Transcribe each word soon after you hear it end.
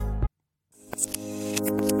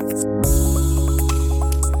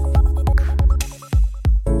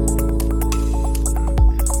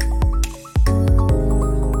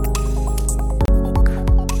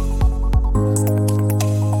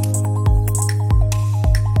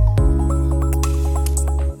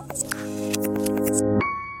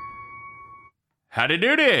Howdy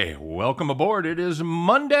doody. Welcome aboard. It is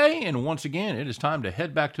Monday, and once again, it is time to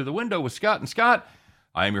head back to the window with Scott and Scott.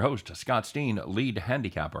 I am your host, Scott Steen, lead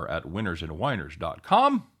handicapper at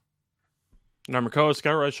winnersandwhiners.com. And I'm your co-host,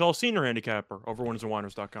 Scott Reichel, senior handicapper over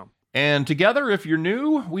winnersandwhiners.com. And together, if you're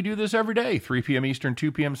new, we do this every day, 3 p.m. Eastern,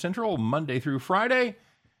 2 p.m. Central, Monday through Friday,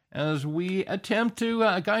 as we attempt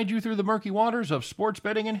to guide you through the murky waters of sports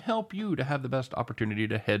betting and help you to have the best opportunity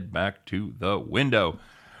to head back to the window.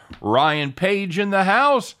 Ryan Page in the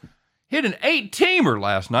house hit an 8-teamer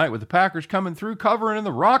last night with the Packers coming through, covering in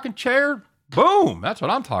the rocking chair. Boom! That's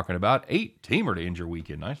what I'm talking about. 8-teamer to end your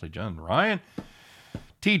weekend. Nicely done, Ryan.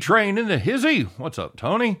 T-Train in the hizzy. What's up,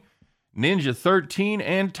 Tony? Ninja 13,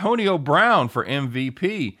 Antonio Brown for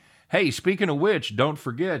MVP. Hey, speaking of which, don't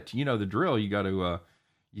forget, you know the drill. You got to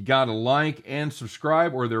like and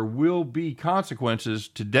subscribe, or there will be consequences.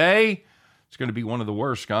 Today, it's going to be one of the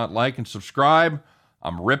worst, Scott. Like and subscribe.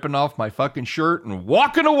 I'm ripping off my fucking shirt and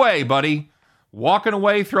walking away, buddy. Walking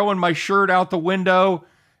away, throwing my shirt out the window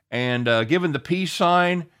and giving the peace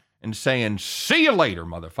sign and saying, see you later,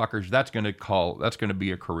 motherfuckers. That's going to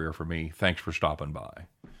be a career for me. Thanks for stopping by.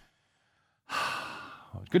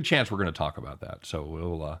 Good chance we're going to talk about that.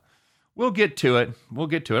 So we'll get to it. We'll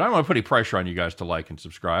get to it. I don't want to put any pressure on you guys to like and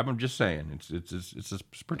subscribe. I'm just saying it's a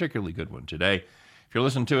particularly good one today. If you're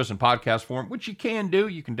listening to us in podcast form, which you can do,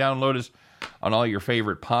 you can download us on all your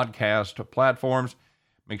favorite podcast platforms.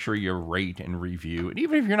 Make sure you rate and review. And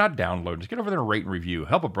even if you're not downloading, just get over there and rate and review.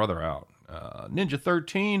 Help a brother out. Ninja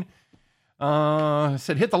 13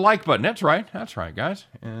 said hit the like button. That's right, guys.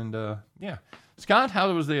 And yeah, Scott,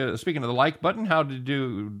 how was speaking of the like button? How did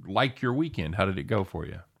you like your weekend? How did it go for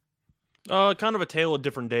you? Kind of a tale of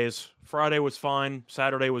different days. Friday was fine.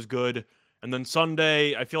 Saturday was good. And then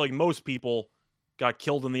Sunday, I feel like most people got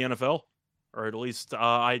killed in the NFL. Or at least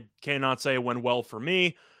I cannot say it went well for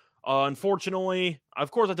me. Unfortunately,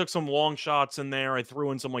 of course, I took some long shots in there. I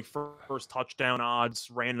threw in some like first touchdown odds,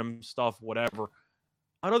 random stuff, whatever.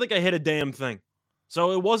 I don't think I hit a damn thing.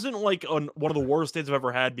 So it wasn't like one of the worst days I've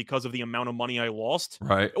ever had because of the amount of money I lost.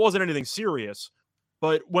 Right. It wasn't anything serious.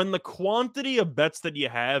 But when the quantity of bets that you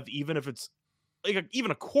have, even if it's like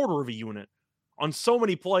even a quarter of a unit on so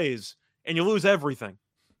many plays, and you lose everything,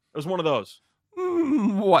 it was one of those.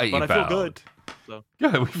 Wipe but I feel out. good. So.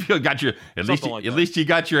 Good. We feel got your at least you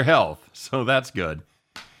got your health, so that's good.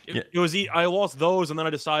 It was I lost those, and then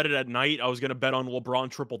I decided at night I was going to bet on LeBron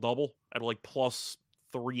triple double at like plus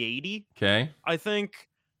 380. Okay. I think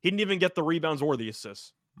he didn't even get the rebounds or the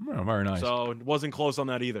assists. Oh, very nice. So it wasn't close on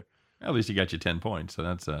that either. At least you got you 10 points, so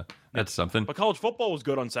that's something. But college football was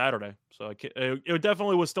good on Saturday, so it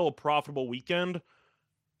definitely was still a profitable weekend.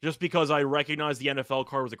 Just because I recognized the NFL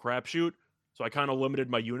card was a crapshoot. So I kind of limited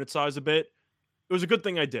my unit size a bit. It was a good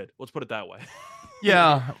thing I did. Let's put it that way.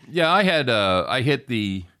 yeah. I had I hit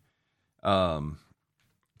the I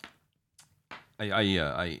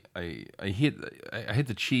hit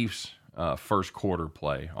the Chiefs first quarter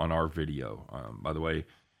play on our video. By the way,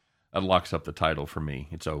 that locks up the title for me.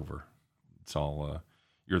 It's over. It's all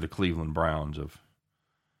you're the Cleveland Browns of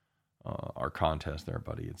our contest there,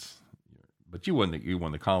 buddy. But you won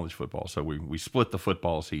the college football, so we split the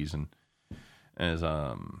football season. As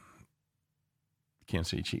Kansas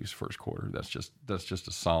City Chiefs first quarter, that's just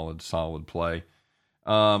a solid play.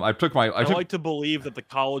 I like to believe that the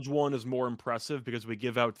college one is more impressive because we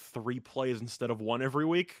give out 3 plays instead of 1 every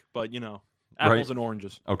week. But apples right. and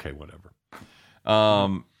oranges. Okay, whatever.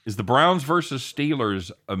 Is the Browns versus Steelers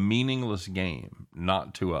a meaningless game?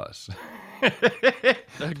 Not to us.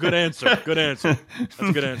 Good answer. That's a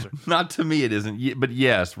good answer. Not to me, it isn't. But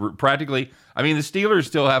yes, practically. I mean, the Steelers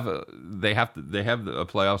still have a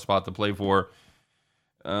playoff spot to play for.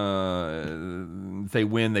 If they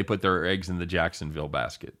win, they put their eggs in the Jacksonville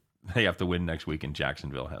basket. They have to win next week, and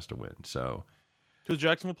Jacksonville has to win. So, who's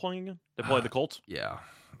Jacksonville playing again? They play the Colts. Yeah.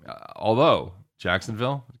 Although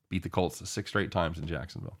Jacksonville beat the Colts 6 straight times in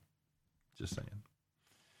Jacksonville. Just saying.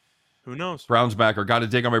 Who knows? Browns backer. Got to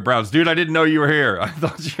dig on my Browns. Dude, I didn't know you were here. I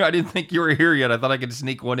didn't think you were here yet. I thought I could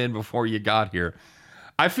sneak one in before you got here.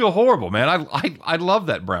 I feel horrible, man. I love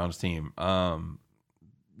that Browns team. Probably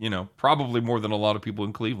more than a lot of people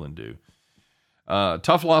in Cleveland do.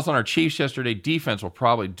 Tough loss on our Chiefs yesterday. Defense will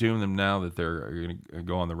probably doom them now that they're going to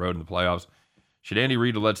go on the road in the playoffs. Should Andy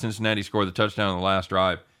Reid have let Cincinnati score the touchdown on the last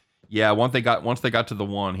drive? Yeah, once they got to the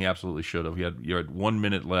 1, he absolutely should have. You had 1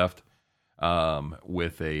 minute left.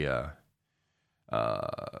 With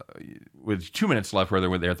 2 minutes left where they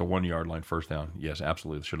were there at the 1 yard line, first down. Yes,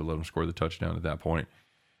 absolutely. Should have let them score the touchdown at that point.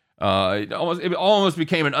 It almost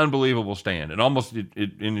became an unbelievable stand.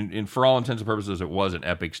 For all intents and purposes, it was an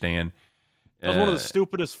epic stand. That was one of the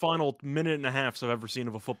stupidest final minute and a halves I've ever seen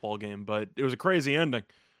of a football game, but it was a crazy ending.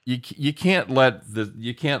 You can't let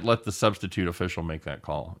the substitute official make that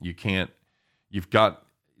call. You can't.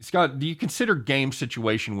 Scott, do you consider game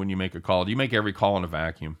situation when you make a call? Do you make every call in a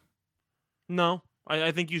vacuum? No,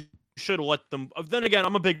 I think you should let them. Then again,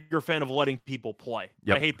 I'm a bigger fan of letting people play.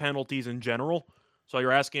 Yep. I hate penalties in general. So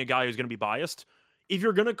you're asking a guy who's going to be biased. If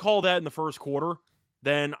you're going to call that in the first quarter,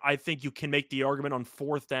 then I think you can make the argument on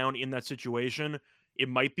fourth down in that situation. It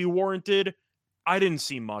might be warranted. I didn't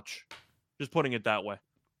see much. Just putting it that way.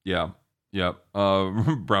 Yeah.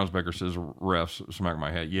 Brownsbecker says refs smack my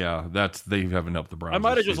head. Yeah, they haven't helped the Browns. I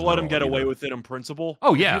might have just let him get away with it in principle.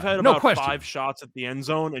 Oh yeah, you've had about 5 shots at the end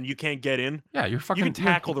zone and you can't get in. Yeah, you can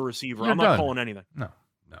tackle the receiver. I'm not calling anything. No.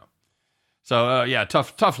 So yeah,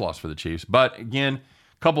 tough loss for the Chiefs. But again,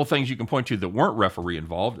 a couple of things you can point to that weren't referee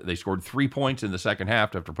involved. They scored 3 points in the second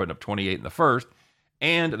half after putting up 28 in the first,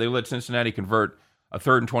 and they let Cincinnati convert a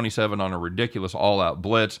 3rd and 27 on a ridiculous all-out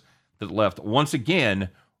blitz that left once again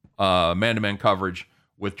man-to-man coverage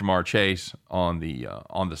with Jamar Chase on the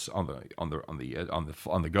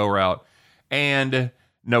go route, and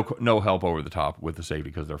no help over the top with the safety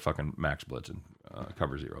because they're fucking max blitzing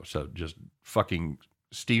cover 0. So just fucking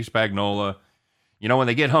Steve Spagnuolo. You know, when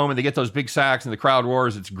they get home and they get those big sacks and the crowd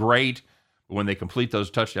roars, it's great. But when they complete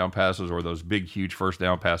those touchdown passes or those big, huge first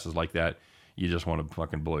down passes like that, you just want to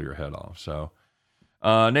fucking blow your head off. So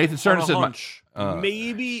Nathan Cerna says,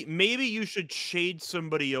 maybe you should shade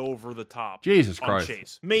somebody over the top. Jesus Christ,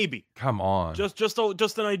 Chase. Maybe. Come on. Just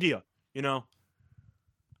an idea. You know.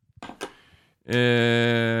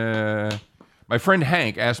 My friend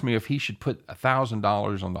Hank asked me if he should put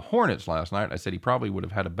 $1,000 on the Hornets last night. I said he probably would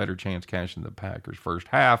have had a better chance cashing the Packers first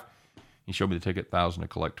half. He showed me the ticket, 1,000 to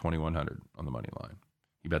collect 2,100 on the money line.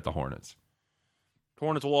 He bet the Hornets.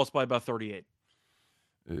 Hornets lost by about 38.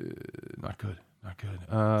 Not good.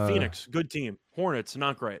 Phoenix, good team. Hornets,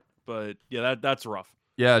 not great. But yeah, that's rough.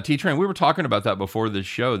 Yeah, T-Train, we were talking about that before this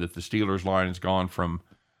show, that the Steelers line has gone from,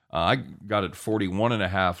 I got it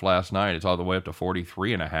 41.5 last night. It's all the way up to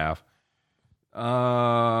 43.5.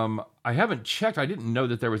 I haven't checked. I didn't know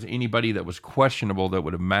that there was anybody that was questionable that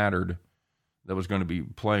would have mattered that was going to be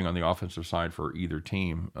playing on the offensive side for either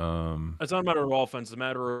team. It's not a matter of offense. It's a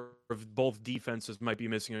matter of both defenses might be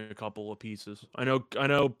missing a couple of pieces. I know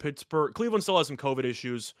Cleveland still has some COVID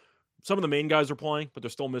issues. Some of the main guys are playing, but they're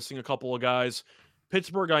still missing a couple of guys.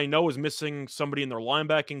 Pittsburgh, I know, is missing somebody in their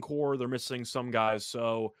linebacking core. They're missing some guys.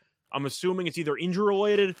 So I'm assuming it's either injury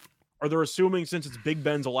related, or they're assuming since it's Big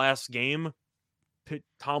Ben's last game,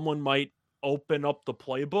 Tomlin might open up the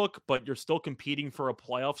playbook, but you're still competing for a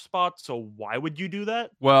playoff spot, so why would you do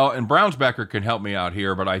that? Well, and Brownsbecker can help me out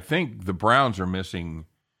here, but I think the Browns are missing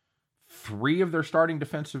 3 of their starting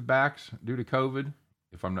defensive backs due to COVID,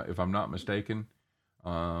 if I'm not mistaken.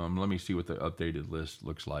 Let me see what the updated list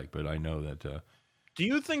looks like, but I know that. Do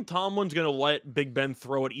you think Tomlin's going to let Big Ben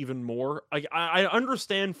throw it even more? I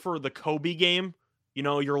understand for the Kobe game, you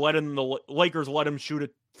know, you're letting the Lakers let him shoot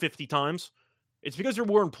it 50 times. It's because you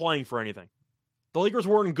weren't playing for anything. The Lakers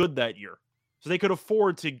weren't good that year, so they could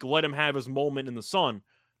afford to let him have his moment in the sun.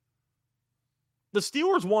 The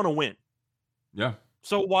Steelers want to win. Yeah.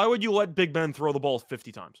 So why would you let Big Ben throw the ball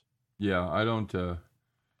 50 times? Yeah, I don't know.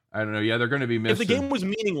 Yeah, they're going to be missing. If the game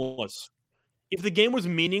was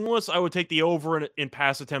meaningless, I would take the over in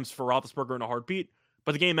pass attempts for Roethlisberger in a heartbeat,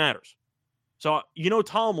 but the game matters. So, you know,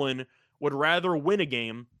 Tomlin would rather win a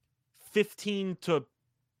game 15 to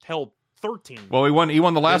 13. Well, he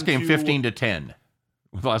won the last game 15-10.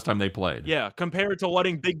 The last time they played. Yeah, compared to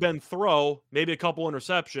letting Big Ben throw maybe a couple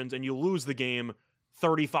interceptions and you lose the game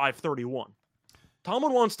 35-31.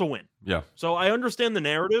 Tomlin wants to win. Yeah. So I understand the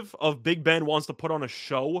narrative of Big Ben wants to put on a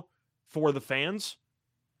show for the fans.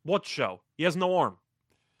 What show? He has no arm.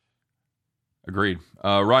 Agreed.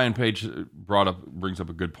 Ryan Page brings up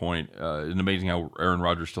a good point. It's amazing how Aaron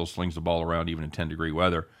Rodgers still slings the ball around even in 10-degree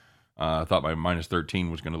weather. I thought my minus 13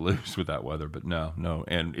 was going to lose with that weather, but no.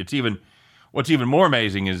 And what's even more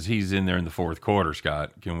amazing is he's in there in the fourth quarter,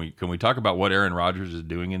 Scott. Can we talk about what Aaron Rodgers is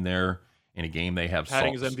doing in there in a game they have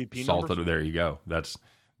padding his MVP salted? Numbers? There you go. That's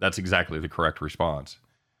exactly the correct response.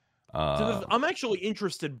 I'm actually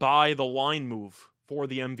interested by the line move for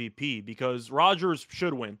the MVP because Rodgers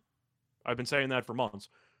should win. I've been saying that for months.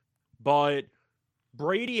 But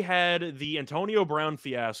Brady had the Antonio Brown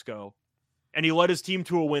fiasco, and he led his team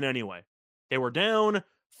to a win anyway. They were down,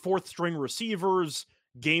 4th-string receivers,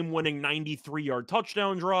 game-winning 93-yard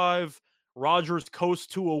touchdown drive. Rodgers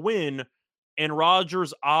coast to a win, and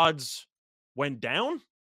Rodgers' odds went down?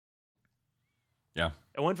 Yeah.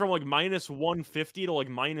 It went from like minus 150 to like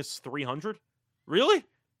minus 300? Really?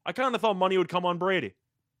 I kind of thought money would come on Brady.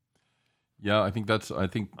 Yeah, I don't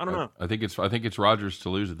know. I think it's Rodgers to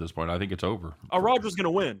lose at this point. I think it's over. Rodgers going to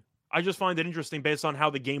win. I just find it interesting based on how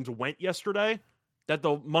the games went yesterday that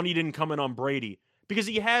the money didn't come in on Brady because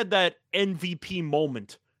he had that MVP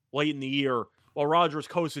moment late in the year while Rodgers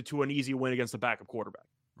coasted to an easy win against the backup quarterback.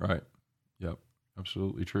 Right. Yep.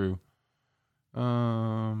 Absolutely true.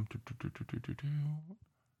 All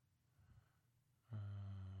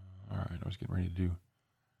right, I was getting ready to do.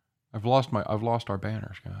 I've lost our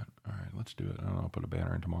banner, Scott. All right, let's do it. I don't know, I'll put a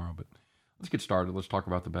banner in tomorrow, but let's get started. Let's talk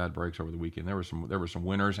about the bad breaks over the weekend. There were some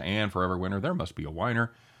winners, and for every winner, there must be a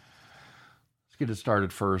whiner. Let's get it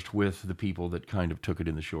started first with the people that kind of took it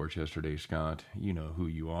in the shorts yesterday, Scott. You know who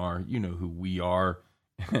you are. You know who we are.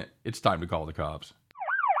 It's time to call the cops.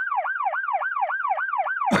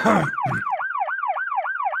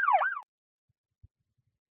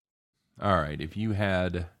 All right, if you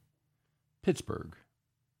had Pittsburgh.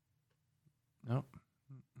 Nope.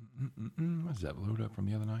 What does that load up from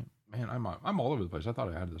the other night? Man, I'm all over the place. I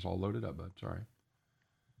thought I had this all loaded up, but sorry.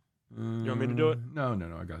 You want me to do it? No,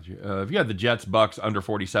 I got you. If you had the Jets, Bucks under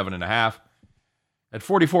 47.5 at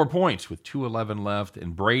 44 points with 2:11 left,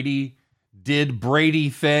 and Brady did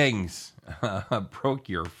Brady things. Broke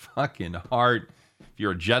your fucking heart. If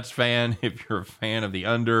you're a Jets fan, if you're a fan of the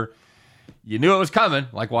under, you knew it was coming,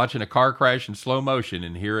 like watching a car crash in slow motion,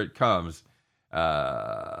 and here it comes.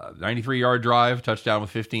 93-yard drive, touchdown with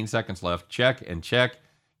 15 seconds left. Check and check.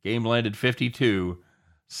 Game landed 52.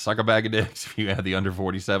 Suck a bag of dicks if you had the under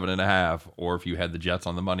 47.5, or if you had the Jets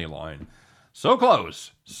on the money line. So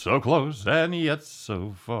close, and yet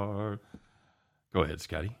so far. Go ahead,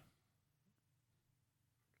 Scotty.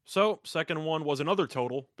 So, second one was another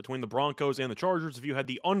total between the Broncos and the Chargers. If you had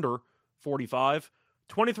the under 45,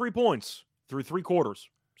 23 points through 3 quarters.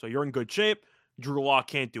 So you're in good shape. Drew Lock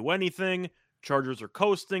can't do anything. Chargers are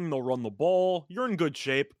coasting. They'll run the ball. You're in good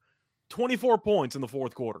shape. 24 points in the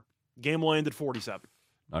fourth quarter. Game landed 47.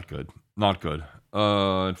 Not good.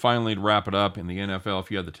 And finally, to wrap it up, in the NFL,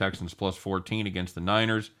 if you had the Texans plus 14 against the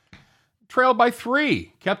Niners, trailed by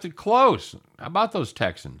 3. Kept it close. How about those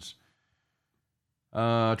Texans?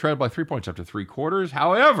 Trailed by 3 points after 3 quarters.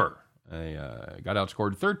 However, they got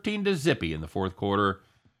outscored 13-0 in the fourth quarter.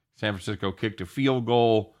 San Francisco kicked a field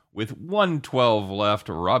goal with 1:12 left.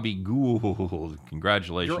 Robbie Gould,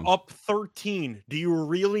 congratulations. You're up 13. Do you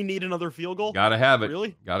really need another field goal? Gotta have it.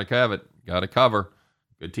 Really? Gotta have it. Gotta cover.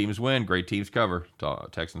 Good teams win. Great teams cover.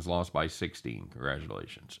 Texans lost by 16.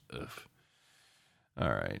 Congratulations. Ugh.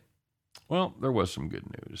 All right. Well, there was some good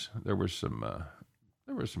news. There were some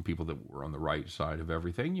people that were on the right side of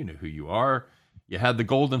everything. You know who you are. You had the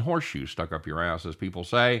golden horseshoe stuck up your ass, as people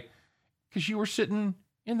say, because you were sitting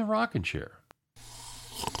in the rocking chair.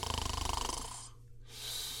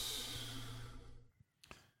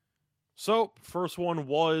 So, first one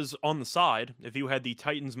was on the side. If you had the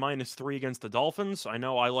Titans -3 against the Dolphins, I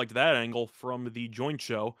know I liked that angle from the joint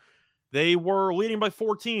show. They were leading by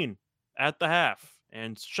 14 at the half.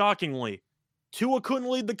 And shockingly, Tua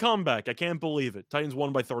couldn't lead the comeback. I can't believe it. Titans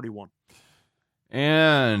won by 31.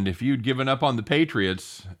 And if you'd given up on the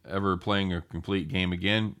Patriots ever playing a complete game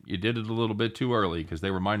again, you did it a little bit too early because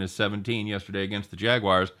they were -17 yesterday against the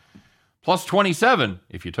Jaguars. Plus 27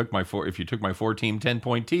 if you took my 4-team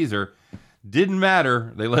 10-point teaser. Didn't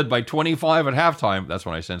matter. They led by 25 at halftime. That's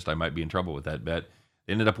when I sensed I might be in trouble with that bet.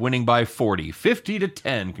 They ended up winning by 40,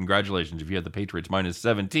 50-10. Congratulations. If you had the Patriots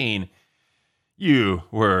 -17, you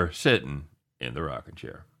were sitting in the rocking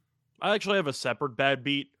chair. I actually have a separate bad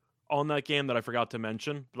beat on that game that I forgot to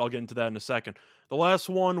mention, but I'll get into that in a second. The last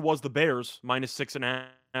one was the Bears,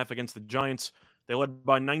 -6.5 against the Giants. They led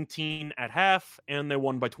by 19 at half, and they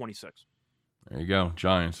won by 26. There you go.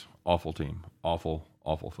 Giants, awful team. Awful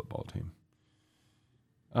football team.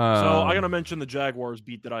 So I'm going to mention the Jaguars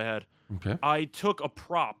beat that I had. Okay. I took a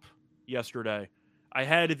prop yesterday. I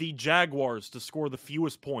had the Jaguars to score the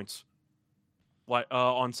fewest points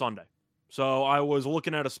on Sunday. So I was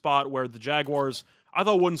looking at a spot where the Jaguars, I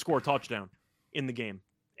thought, wouldn't score a touchdown in the game.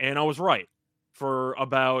 And I was right for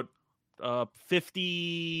about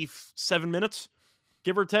 57 minutes,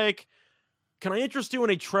 give or take. Can I interest you in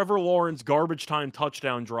a Trevor Lawrence garbage time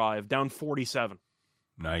touchdown drive down 47?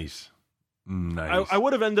 Nice. I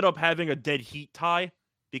would have ended up having a dead heat tie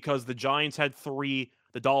because the Giants had 3,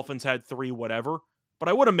 the Dolphins had 3, whatever. But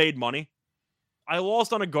I would have made money. I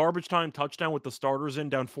lost on a garbage time touchdown with the starters in,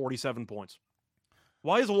 down 47 points.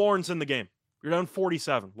 Why is Lawrence in the game? You're down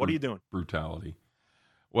 47. What are you doing? Brutality.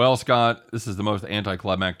 Well, Scott, this is the most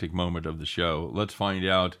anticlimactic moment of the show. Let's find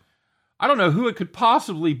out. I don't know who it could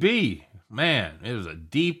possibly be. Man, it was a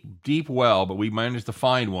deep, deep well, but we managed to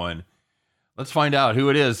find one. Let's find out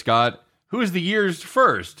who it is, Scott. Who is the year's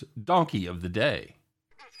first donkey of the day?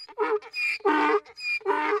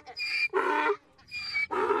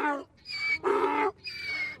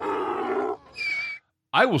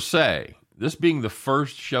 I will say, this being the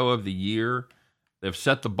first show of the year, they've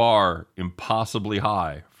set the bar impossibly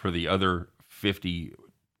high for the other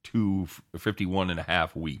 51 and a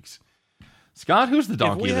half weeks. Scott, who's the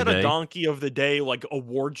donkey of the day? If we had a donkey of the day, like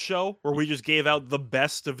award show, where we just gave out the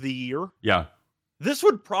best of the year, yeah, this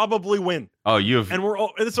would probably win. Oh, and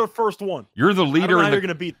it's our first one. You're the leader. I don't know how you're going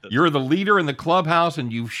to beat this. You're the leader in the clubhouse,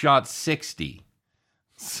 and you've shot 60.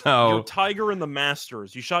 So you're Tiger in the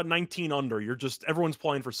Masters. You shot 19 under. Everyone's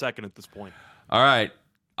playing for second at this point. All right,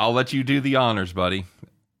 I'll let you do the honors, buddy.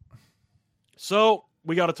 So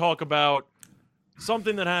we got to talk about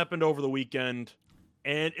something that happened over the weekend,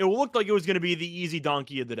 and it looked like it was going to be the easy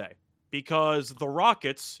donkey of the day because the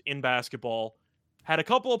Rockets in basketball had a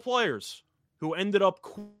couple of players who ended up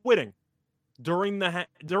quitting during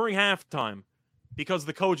halftime because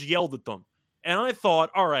the coach yelled at them. And I thought,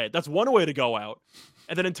 all right, that's one way to go out.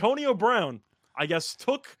 And then Antonio Brown, I guess,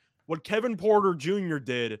 took what Kevin Porter Jr.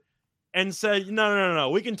 did and said, no,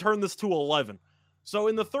 we can turn this to 11. So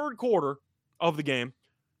in the third quarter of the game,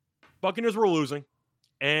 Buccaneers were losing,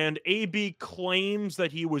 and AB claims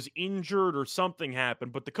that he was injured or something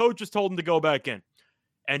happened, but the coach just told him to go back in.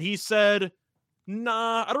 And he said,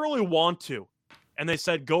 nah, I don't really want to. And they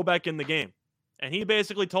said, go back in the game. And he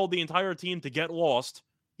basically told the entire team to get lost.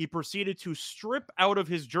 He proceeded to strip out of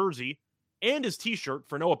his jersey and his t-shirt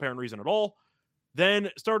for no apparent reason at all, then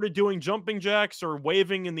started doing jumping jacks or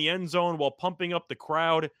waving in the end zone while pumping up the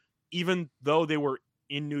crowd, even though they were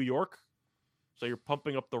in New York. So you're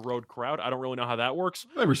pumping up the road crowd. I don't really know how that works.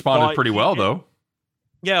 They responded pretty well, though.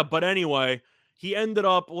 Yeah, but anyway, he ended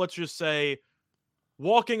up, let's just say,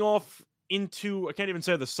 walking off into, I can't even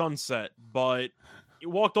say the sunset, but he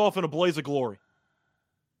walked off in a blaze of glory.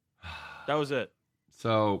 That was it.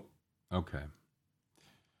 So, okay.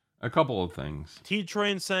 A couple of things.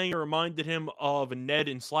 T-Train saying it reminded him of Ned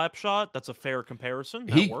in Slapshot. That's a fair comparison.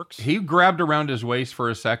 That works. He grabbed around his waist for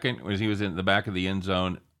a second as he was in the back of the end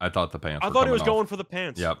zone. I thought the pants were I thought he was off. going for the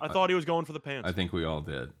pants. Yep. I thought he was going for the pants. I think we all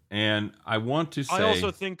did. And I want to say... I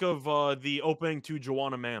also think of the opening to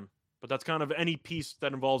Joanna Man. But that's kind of any piece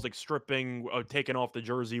that involves like stripping, taking off the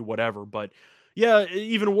jersey, whatever. But yeah,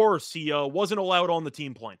 even worse, he wasn't allowed on the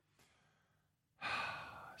team plane.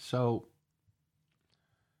 So,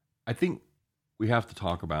 I think we have to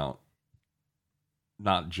talk about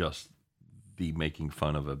not just the making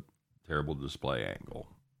fun of a terrible display angle,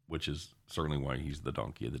 which is certainly why he's the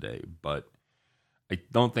donkey of the day, but I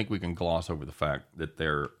don't think we can gloss over the fact that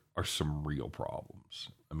there are some real problems.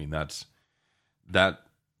 I mean, that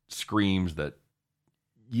screams that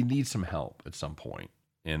you need some help at some point.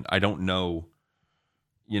 And I don't know,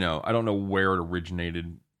 I don't know where it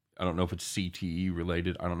originated. I don't know if it's CTE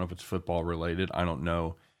related. I don't know if it's football related. I don't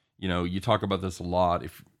know. You talk about this a lot.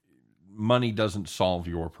 If money doesn't solve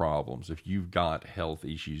your problems, if you've got health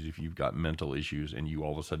issues, if you've got mental issues, and you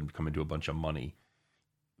all of a sudden come into a bunch of money,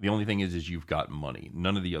 the only thing is you've got money.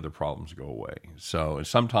 None of the other problems go away. So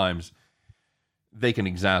sometimes they can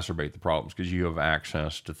exacerbate the problems because you have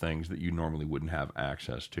access to things that you normally wouldn't have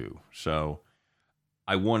access to. So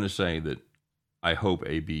I want to say that I hope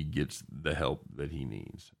AB gets the help that he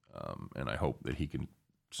needs, and I hope that he can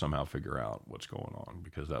somehow figure out what's going on,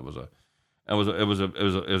 because it was a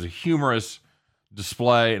humorous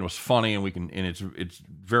display, and it was funny, and it's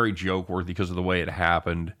very joke worthy because of the way it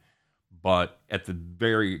happened. But at the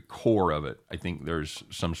very core of it, I think there's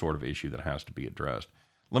some sort of issue that has to be addressed.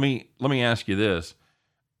 Let me ask you this: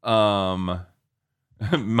 money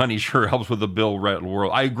sure helps with the Bill Rett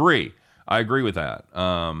world. I agree with that.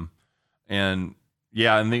 And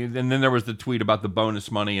yeah, and then there was the tweet about the bonus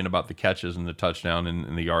money and about the catches and the touchdown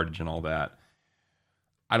and the yardage and all that.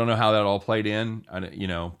 I don't know how that all played in,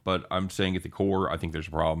 but I'm saying at the core, I think there's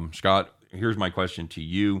a problem. Scott, here's my question to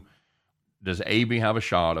you. Does AB have a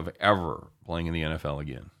shot of ever playing in the NFL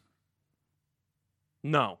again?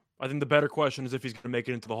 No. I think the better question is if he's going to make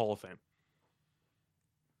it into the Hall of Fame.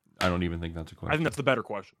 I don't even think that's a question. I think that's the better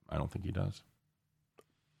question. I don't think he does.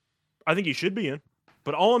 I think he should be in.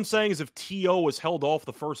 But all I'm saying is if T.O. was held off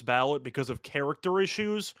the first ballot because of character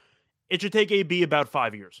issues, it should take AB about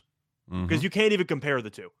 5 years. Because you can't even compare the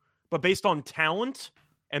two. But based on talent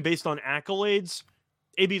and based on accolades,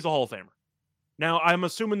 AB's a Hall of Famer. Now, I'm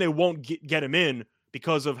assuming they won't get him in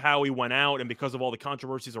because of how he went out and because of all the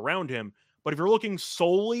controversies around him. But if you're looking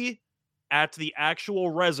solely at the actual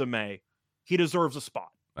resume, he deserves a spot.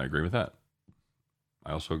 I agree with that.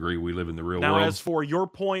 I also agree we live in the real world. world. Now, as for your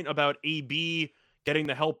point about AB getting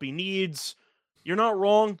the help he needs, you're not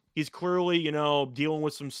wrong. He's clearly, dealing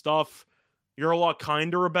with some stuff. You're a lot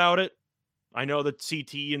kinder about it. I know that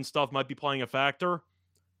CT and stuff might be playing a factor.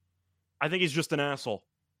 I think he's just an asshole.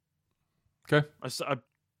 Okay.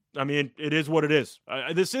 I mean, it is what it is.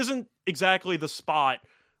 This isn't exactly the spot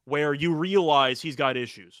where you realize he's got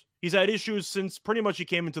issues. He's had issues since pretty much he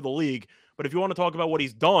came into the league. But if you want to talk about what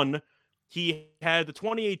he's done, he had the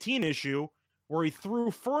 2018 issue where he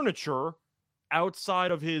threw furniture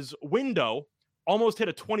outside of his window, almost hit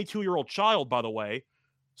a 22-year-old child, by the way,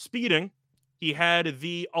 speeding. He had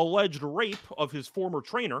the alleged rape of his former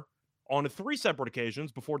trainer on 3 separate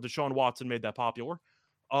occasions before Deshaun Watson made that popular.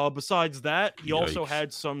 Besides that, he also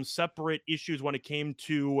had some separate issues when it came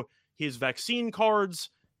to his vaccine cards.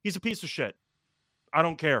 He's a piece of shit. I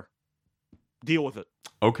don't care. Deal with it.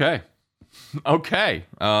 Okay.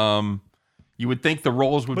 You would think the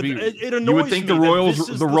roles would be. It annoys you would think me the Royals, that this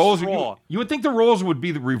is the the roles. straw. You would think the roles would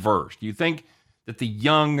be the reversed. You think that the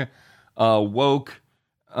young, woke,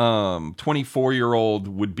 24-year-old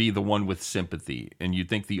would be the one with sympathy, and you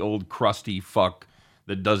think the old crusty fuck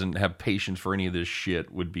that doesn't have patience for any of this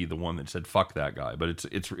shit would be the one that said fuck that guy. But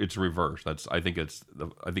it's reversed. I think that's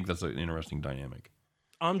an interesting dynamic.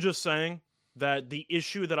 I'm just saying that the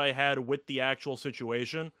issue that I had with the actual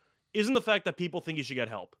situation isn't the fact that people think he should get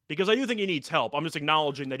help, because I do think he needs help. I'm just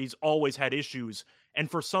acknowledging that he's always had issues, and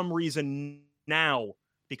for some reason now,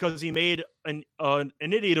 because he made an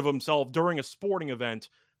idiot of himself during a sporting event,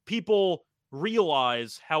 people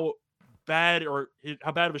realize how bad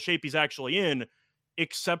of a shape he's actually in,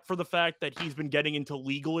 except for the fact that he's been getting into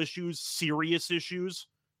legal issues, serious issues,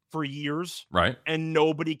 for years. Right. And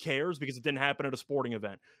nobody cares because it didn't happen at a sporting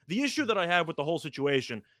event. The issue that I have with the whole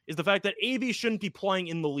situation is the fact that AB shouldn't be playing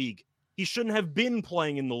in the league. He shouldn't have been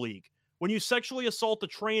playing in the league. When you sexually assault a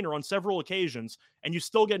trainer on several occasions and you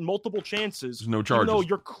still get multiple chances, there's no charges, even though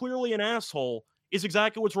you're clearly an asshole, is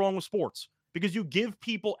exactly what's wrong with sports. Because you give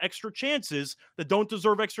people extra chances that don't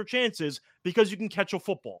deserve extra chances because you can catch a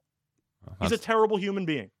football. He's a terrible human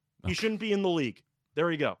being. He shouldn't be in the league.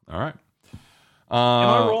 There you go. All right. Am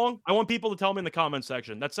I wrong? I want people to tell me in the comment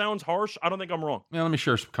section. That sounds harsh. I don't think I'm wrong. Yeah, let me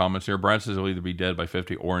share some comments here. Brad says he'll either be dead by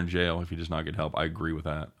 50 or in jail if he does not get help. I agree with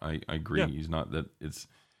that. I agree. Yeah. He's not that. It's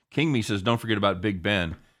King Me says, don't forget about Big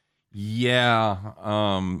Ben. Yeah.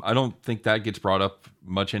 I don't think that gets brought up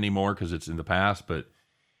much anymore because it's in the past. But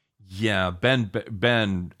yeah,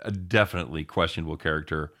 Ben, a definitely questionable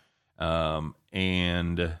character.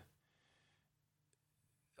 And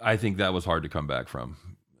I think that was hard to come back from.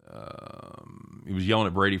 He was yelling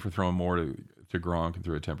at Brady for throwing more to Gronk and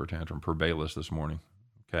threw a temper tantrum per Bayless this morning.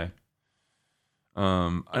 Okay.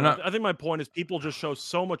 I think my point is people just show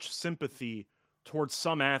so much sympathy towards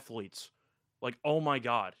some athletes. Like, oh my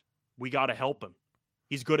God, we got to help him.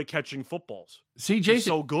 He's good at catching footballs. See, he's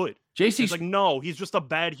so good. It's like, no, he's just a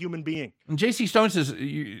bad human being. And JC Stone says,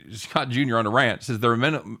 Scott Jr. on a rant says there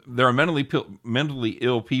are mentally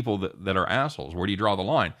ill people that are assholes. Where do you draw the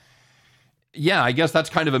line? Yeah, I guess that's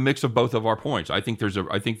kind of a mix of both of our points. I think there's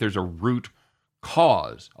a root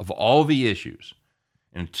cause of all the issues.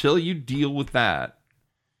 And until you deal with that,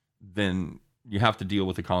 then you have to deal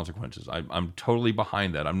with the consequences. I'm totally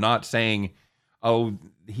behind that. I'm not saying, oh,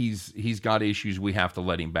 he's got issues, we have to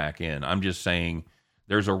let him back in. I'm just saying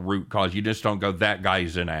there's a root cause. You just don't go, that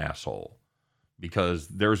guy's an asshole. Because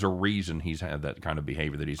there's a reason he's had that kind of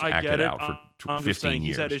behavior that he's acted out for 15 years.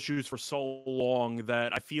 He's had issues for so long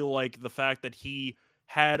that I feel like the fact that he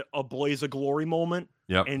had a blaze of glory moment,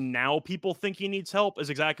 and now people think he needs help is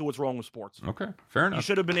exactly what's wrong with sports. Okay, fair enough.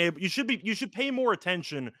 You should pay more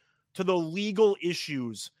attention to the legal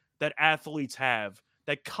issues that athletes have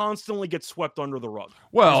that constantly get swept under the rug.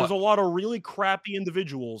 Well, there's a lot of really crappy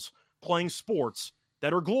individuals playing sports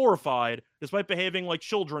that are glorified despite behaving like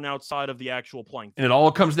children outside of the actual playing. And it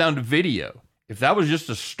all comes down to video. If that was just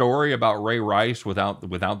a story about Ray Rice without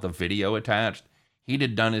the video attached, he'd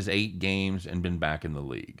have done his 8 games and been back in the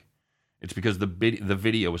league. It's because the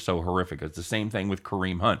video was so horrific. It's the same thing with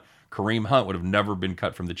Kareem Hunt. Kareem Hunt would have never been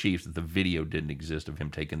cut from the Chiefs if the video didn't exist of him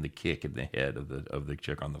taking the kick in the head of the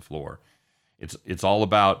chick on the floor. It's all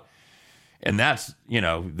about. And that's,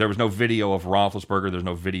 there was no video of Roethlisberger. There's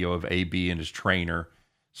no video of AB and his trainer.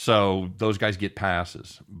 So those guys get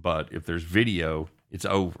passes. But if there's video, it's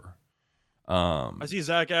over. I see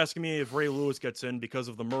Zach asking me if Ray Lewis gets in because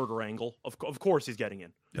of the murder angle. Of course he's getting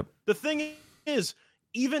in. Yep. The thing is,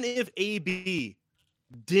 even if AB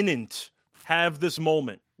didn't have this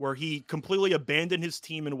moment where he completely abandoned his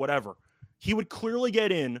team and whatever, he would clearly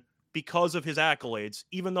get in because of his accolades,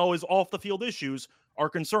 even though his off-the-field issues are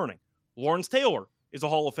concerning. Lawrence Taylor is a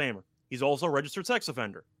Hall of Famer. He's also a registered sex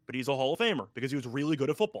offender, but he's a Hall of Famer because he was really good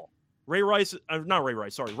at football. Ray Rice, not Ray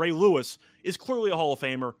Rice, sorry, Ray Lewis is clearly a Hall of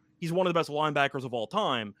Famer. He's one of the best linebackers of all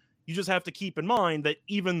time. You just have to keep in mind that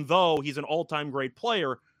even though he's an all-time great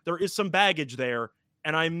player, there is some baggage there,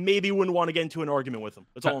 and I maybe wouldn't want to get into an argument with him.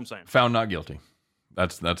 That's all I'm saying. Found not guilty.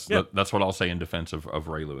 That's what I'll say in defense of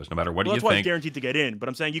Ray Lewis. No matter what you that's why think, he's guaranteed to get in. But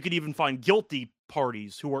I'm saying you could even find guilty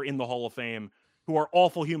parties who are in the Hall of Fame who are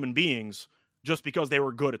awful human beings just because they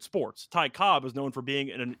were good at sports. Ty Cobb is known for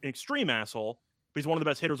being an extreme asshole, but he's one of the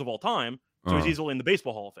best hitters of all time, so he's easily in the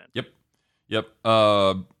Baseball Hall of Fame. Yep.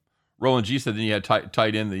 Roland G said then you had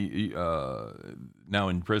tight end now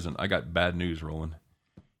in prison. I got bad news, Roland.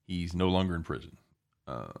 He's no longer in prison.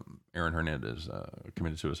 Aaron Hernandez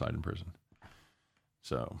committed suicide in prison.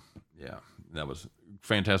 So, yeah, that was a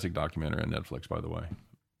fantastic documentary on Netflix, by the way,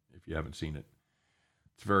 if you haven't seen it.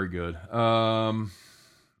 It's very good. All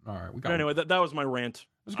right. Anyway, that was my rant.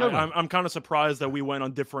 I'm kind of surprised that we went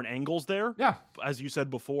on different angles there. Yeah. As you said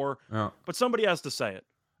before. Yeah. But somebody has to say it.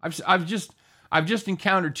 I've just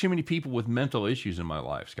encountered too many people with mental issues in my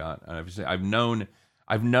life, Scott. I've known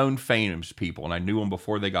famous people, and I knew them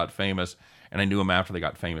before they got famous, and I knew them after they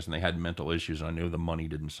got famous, and they had mental issues, and I knew the money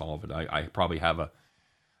didn't solve it. I probably have a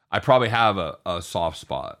soft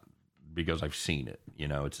spot because I've seen it. You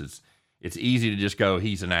know, it's easy to just go,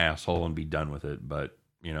 he's an asshole and be done with it. But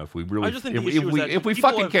you know, if we really, if we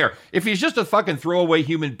fucking care, if he's just a fucking throwaway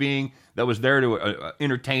human being that was there to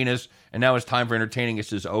entertain us, and now his time for entertaining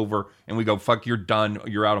us is over, and we go, fuck, you're done,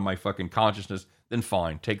 you're out of my fucking consciousness, then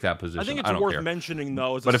fine, take that position. I think it's worth mentioning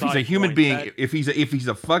though. But if he's a human being, if he's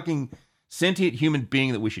a fucking sentient human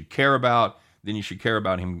being that we should care about, then you should care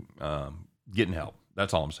about him getting help.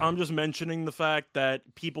 That's all I'm saying. I'm just mentioning the fact that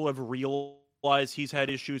people have realized he's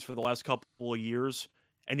had issues for the last couple of years,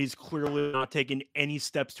 and he's clearly not taken any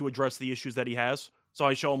steps to address the issues that he has. So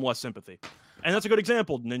I show him less sympathy. And that's a good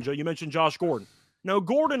example, Ninja. You mentioned Josh Gordon. Now,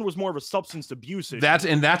 Gordon was more of a substance abuse issue. That's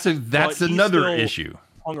another issue.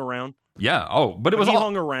 Hung around. Yeah. Oh, but it was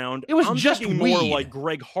hung around. It was I'm just thinking weed. more like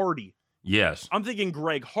Greg Hardy. Yes. I'm thinking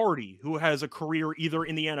Greg Hardy, who has a career either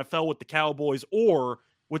in the NFL with the Cowboys or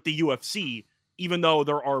with the UFC, even though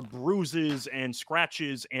there are bruises and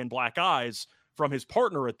scratches and black eyes from his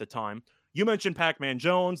partner at the time. You mentioned Pac-Man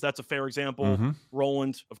Jones. That's a fair example. Mm-hmm.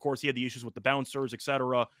 Roland, of course, he had the issues with the bouncers,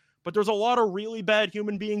 etc. But there's a lot of really bad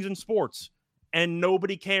human beings in sports, and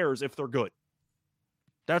nobody cares if they're good.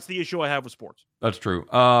 That's the issue I have with sports. That's true.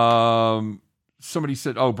 Somebody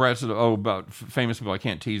said, Brad said, about famous people, I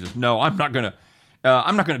can't tease this. No, I'm not going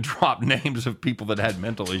to drop names of people that had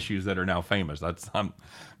mental issues that are now famous.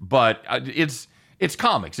 But it's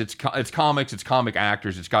comics. It's comics. It's comic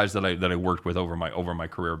actors. It's guys that I worked with over my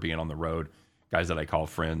career being on the road. Guys that I call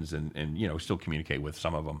friends and you know still communicate with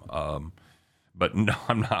some of them. But no,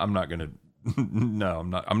 I'm not going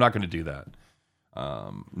to do that.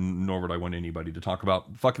 Nor would I want anybody to talk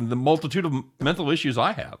about fucking the multitude of mental issues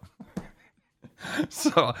I have.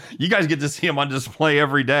 So you guys get to see them on display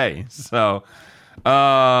every day. So,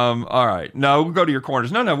 all right. No, we'll go to your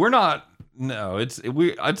corners. No, we're not. No, it's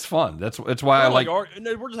fun. That's why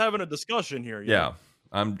we're just having a discussion here. Yeah.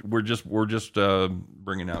 We're just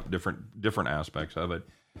bringing out different aspects of it.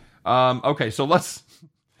 Okay. So let's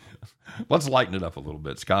lighten it up a little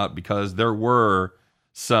bit, Scott, because there were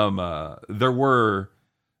some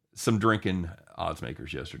drinking odds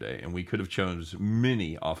makers yesterday, and we could have chose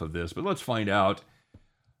many off of this, but let's find out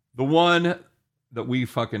the one that we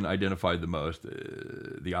fucking identified the most.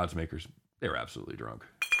 The odds makers, they were absolutely drunk.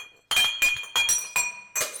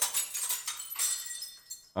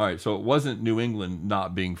 All right, so it wasn't New England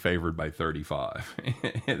not being favored by 35.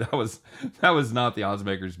 that was not the odds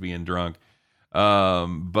makers being drunk.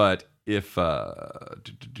 But if there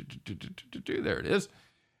it is.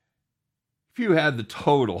 If you had the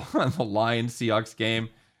total on the Lions Seahawks game,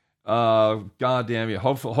 God damn you.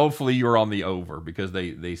 Hopefully you were on the over because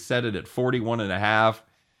they set it at 41.5.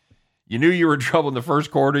 You knew you were in trouble in the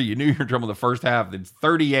first quarter. You knew you were in trouble in the first half. It's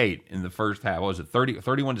 38 in the first half. What was it?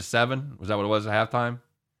 31-7? Was that what it was at halftime?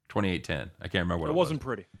 28-10. I can't remember what it was. It wasn't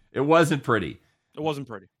pretty. It wasn't pretty. It wasn't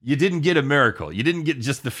pretty. You didn't get a miracle. You didn't get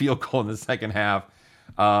just the field goal in the second half.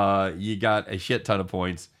 You got a shit ton of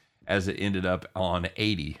points as it ended up on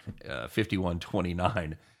 80,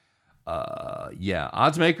 51-29. Yeah,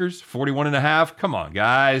 odds makers, 41.5. Come on,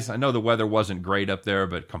 guys. I know the weather wasn't great up there,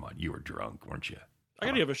 but come on, you were drunk, weren't you? I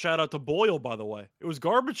gotta give a shout out to Boyle, by the way. It was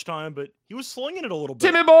garbage time, but he was slinging it a little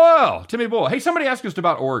bit. Timmy Boyle. Hey, somebody asked us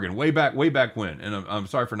about Oregon way back when, and I'm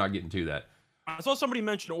sorry for not getting to that. I saw somebody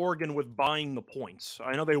mention Oregon with buying the points.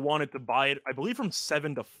 I know they wanted to buy it, I believe, from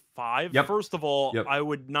 7 to 5. Yep. First of all, I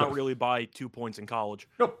would not really buy 2 points in college.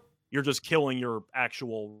 Nope. You're just killing your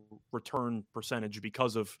actual return percentage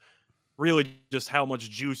because of really just how much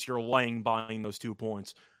juice you're laying behind those 2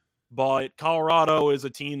 points. But Colorado is a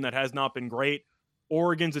team that has not been great.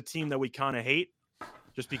 Oregon's a team that we kind of hate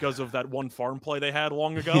just because of that one farm play they had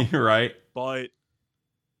long ago. You're right. But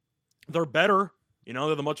they're better.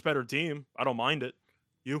 They're the much better team. I don't mind it.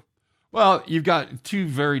 You? Well, you've got two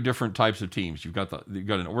very different types of teams. You've got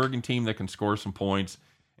an Oregon team that can score some points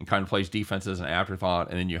and kind of plays defense as an afterthought,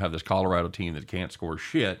 and then you have this Colorado team that can't score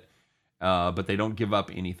shit, but they don't give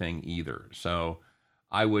up anything either. So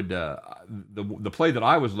I would the play that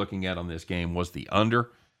I was looking at on this game was the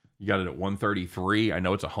under. You got it at 133. I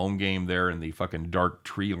know it's a home game there in the fucking dark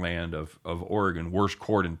tree land of Oregon. Worst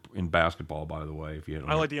court in basketball, by the way.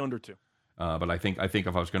 I like the under too. But I think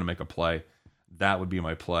if I was going to make a play, that would be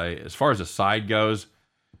my play. As far as the side goes,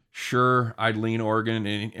 sure, I'd lean Oregon.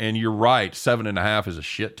 And you're right, 7.5 is a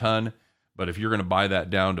shit ton. But if you're going to buy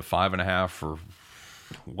that down to 5.5 for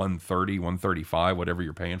 130, 135, whatever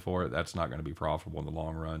you're paying for it, that's not going to be profitable in the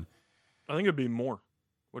long run. I think it'd be more.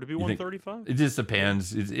 Would it be 135? It just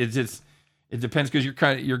depends. It depends because you're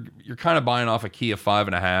kind of buying off a key of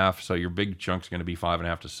 5.5, so your big chunk's going to be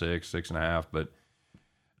 5.5 to 6, 6.5. But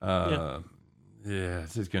yeah,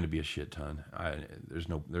 it's going to be a shit ton. There's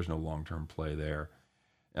no long term play there.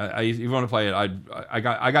 If you want to play it, I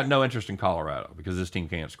got no interest in Colorado because this team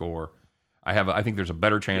can't score. I think there's a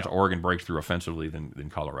better chance Oregon breaks through offensively than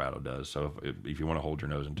Colorado does. So if you want to hold your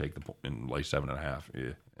nose and take and lay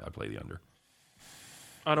 7.5, I play the under.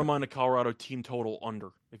 I don't mind a Colorado team total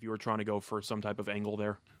under if you were trying to go for some type of angle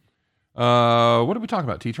there. What did we talk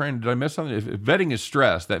about? T-Train? Did I miss something? If betting is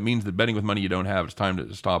stress, that means that betting with money you don't have, it's time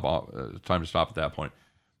to stop. Time to stop at that point.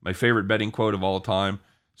 My favorite betting quote of all time.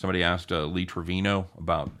 Somebody asked Lee Trevino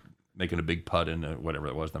about making a big putt in whatever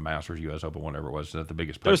it was, the Masters, U.S. Open, whatever it was. Is that the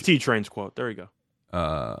biggest putt? That was T-Train's quote. There you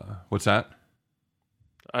go. What's that?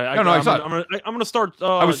 I'm gonna start.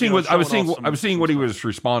 I was seeing what he was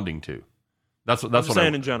responding to. That's what I'm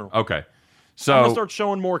saying in general. Okay, so I'm gonna start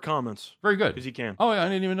showing more comments. Very good, because he can. Oh yeah, I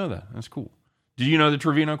didn't even know that. That's cool. Did you know the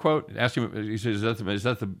Trevino quote? Asked him. He says, "Is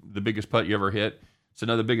that the biggest putt you ever hit?" So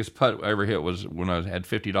no, the biggest putt I ever hit was when I had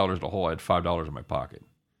 $50 to hole. I had $5 in my pocket.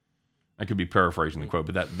 I could be paraphrasing the quote,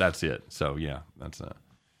 but that's it. So yeah, that's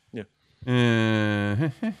yeah.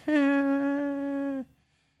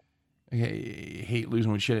 I hate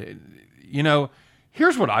losing with shit.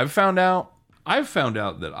 Here's what I've found out. I've found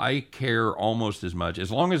out that I care almost as much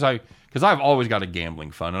as long as because I've always got a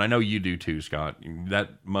gambling fund, and I know you do too, Scott.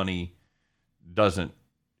 That money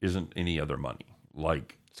isn't any other money.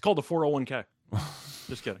 Like it's called the 401k.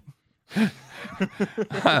 Just kidding.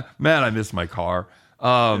 Man, I miss my car.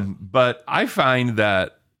 But I find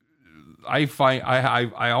that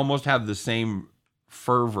I almost have the same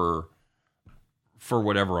fervor for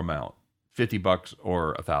whatever amount, $50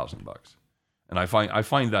 or $1,000, and I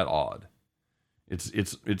find that odd.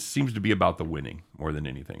 It seems to be about the winning more than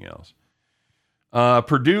anything else.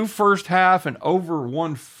 Purdue first half and over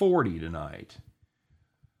 140 tonight.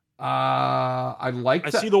 I like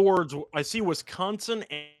that. I see the words. I see Wisconsin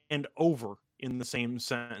and over in the same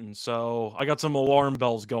sentence. So I got some alarm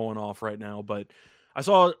bells going off right now. But I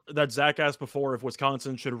saw that Zach asked before if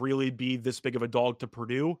Wisconsin should really be this big of a dog to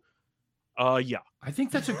Purdue. Yeah. I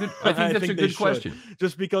think that's a good. I think that's a good question.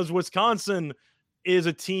 Just because Wisconsin is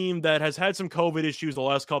a team that has had some COVID issues the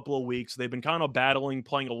last couple of weeks. They've been kind of battling,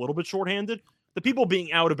 playing a little bit shorthanded. The people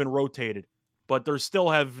being out have been rotated, but they still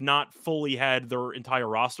have not fully had their entire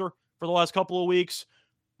roster for the last couple of weeks.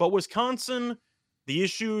 But Wisconsin, the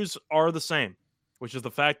issues are the same, which is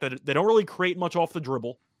the fact that they don't really create much off the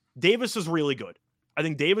dribble. Davis is really good. I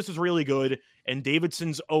think Davis is really good, and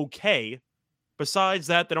Davidson's okay. Besides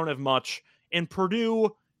that, they don't have much. And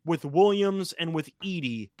Purdue, with Williams and with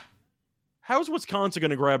Edey, how's Wisconsin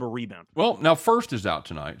going to grab a rebound? Well, now First is out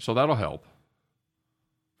tonight, so that'll help.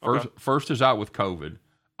 First is out with COVID.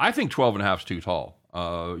 I think 12.5 is too tall.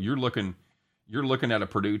 You're looking at a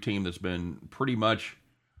Purdue team that's been pretty much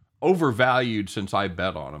overvalued since I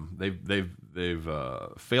bet on them. They've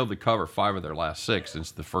failed to cover 5 of their last 6 since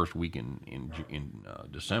the first week in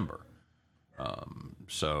December.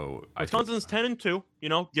 So Wisconsin's 10-2.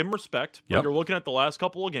 Give them respect. Yep. But you're looking at the last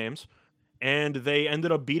couple of games, and they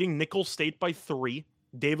ended up beating Nicholls State by 3.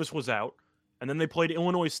 Davis was out. And then they played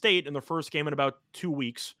Illinois State in their first game in about 2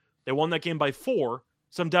 weeks. They won that game by 4.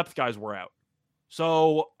 Some depth guys were out.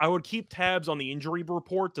 So I would keep tabs on the injury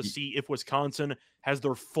report to see if Wisconsin has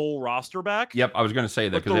their full roster back. Yep, I was going to say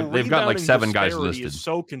that because they've got like 7 guys listed. Is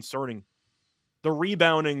so concerning. The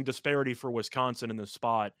rebounding disparity for Wisconsin in this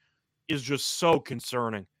spot is just so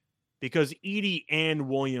concerning because Edey and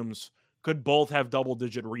Williams could both have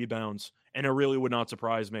double-digit rebounds, and it really would not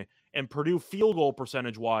surprise me. and Purdue field goal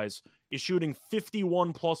percentage wise is shooting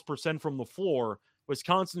 51+% from the floor.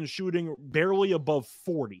 Wisconsin is shooting barely above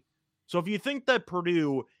 40. So if you think that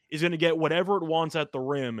Purdue is going to get whatever it wants at the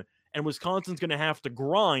rim and Wisconsin's going to have to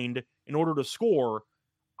grind in order to score,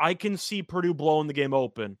 I can see Purdue blowing the game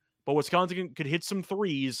open. But Wisconsin could hit some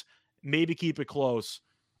threes, maybe keep it close.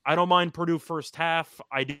 I don't mind Purdue first half.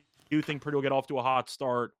 I do think Purdue will get off to a hot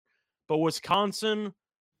start. But Wisconsin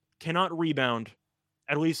cannot rebound,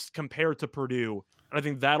 at least compared to Purdue. And I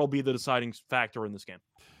think that'll be the deciding factor in this game.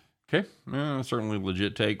 Okay, certainly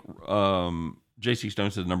legit take. J.C. Stone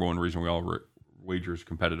said the number one reason we all wager is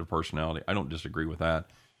competitive personality. I don't disagree with that.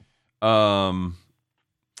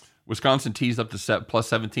 Wisconsin teased up to plus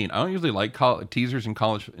 17. I don't usually like teasers in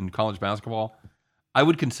college basketball. I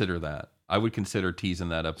would consider that. I would consider teasing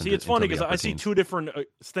that up. See, it's funny because I see two different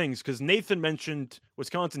things. Because Nathan mentioned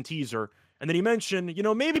Wisconsin teaser, and then he mentioned,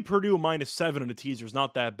 maybe Purdue -7 in a teaser is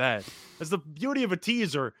not that bad. That's the beauty of a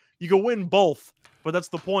teaser. You can win both. But that's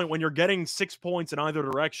the point. When you're getting 6 points in either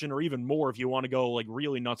direction, or even more if you want to go like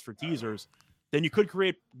really nuts for teasers, then you could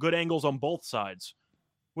create good angles on both sides.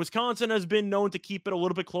 Wisconsin has been known to keep it a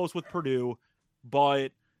little bit close with Purdue,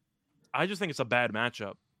 but I just think it's a bad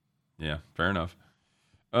matchup. Yeah, fair enough.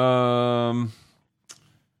 What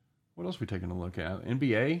else are we taking a look at?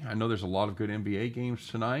 NBA. I know there's a lot of good NBA games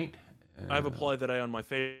tonight. I have a play today on my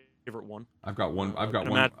favorite one. I've got one. I've got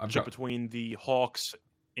a one. Matchup between the Hawks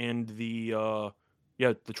and the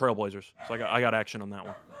Trailblazers. So I got action on that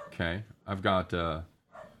one. Okay, I've got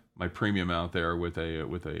my premium out there with an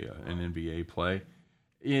NBA play.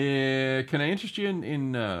 Can I interest you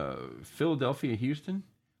in Philadelphia, Houston,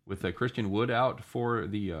 with Christian Wood out for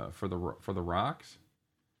the Rocks?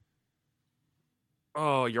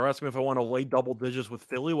 Oh, you're asking me if I want to lay double digits with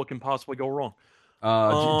Philly? What can possibly go wrong?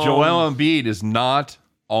 Joel Embiid is not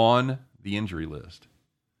on the injury list.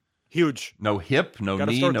 Huge. No hip, no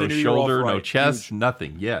knee, no shoulder, no chest, huge.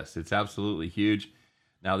 Nothing. Yes, it's absolutely huge.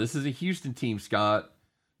 Now, this is a Houston team, Scott,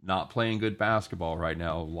 not playing good basketball right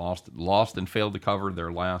now. Lost and failed to cover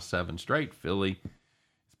their last 7 straight. Philly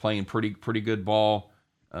is playing pretty good ball.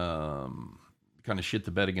 Kind of shit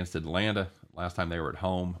the bed against Atlanta last time they were at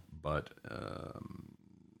home, but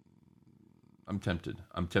I'm tempted.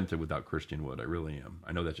 I'm tempted without Christian Wood. I really am.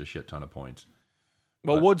 I know that's a shit ton of points.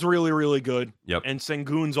 Well, Wood's really, really good. Yep. And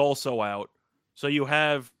Sengun's also out. So you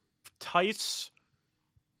have Tice,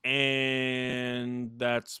 and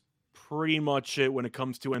that's pretty much it when it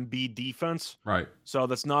comes to Embiid defense. Right. So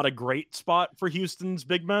that's not a great spot for Houston's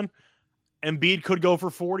big men. Embiid could go for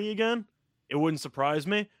 40 again. It wouldn't surprise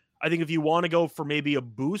me. I think if you want to go for maybe a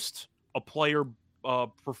boost, a player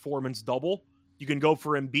performance double, you can go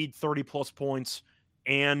for Embiid 30-plus points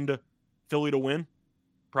and Philly to win.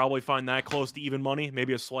 Probably find that close to even money,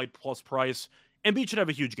 maybe a slight plus price. Embiid should have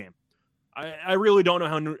a huge game. I really don't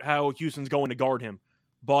know how Houston's going to guard him,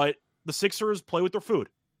 but the Sixers play with their food.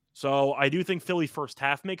 So I do think Philly first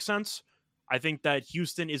half makes sense. I think that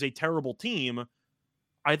Houston is a terrible team.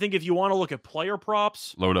 I think if you want to look at player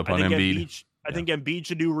props, load up on Embiid. I think Embiid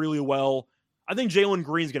should do really well. I think Jalen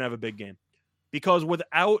Green's going to have a big game because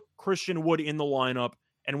without Christian Wood in the lineup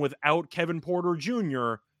and without Kevin Porter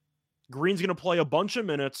Jr., Green's going to play a bunch of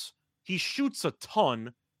minutes. He shoots a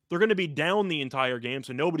ton. They're going to be down the entire game,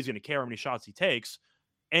 so nobody's going to care how many shots he takes.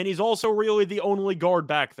 And he's also really the only guard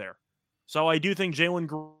back there. So I do think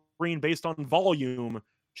Jalen Green, based on volume,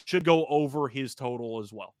 should go over his total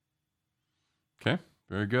as well. Okay,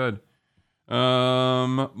 very good.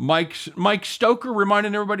 Mike Stoker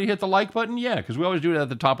reminding everybody to hit the like button. Yeah, because we always do it at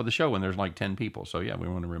the top of the show when there's like 10 people. So yeah, we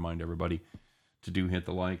want to remind everybody to hit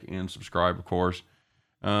the like and subscribe, of course.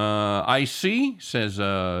 IC says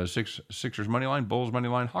Sixers money line, Bulls money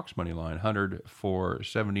line, Hawks money line, 100 for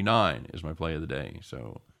 79 is my play of the day.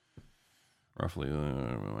 So roughly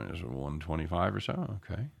minus 125 or so.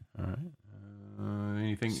 Okay, all right.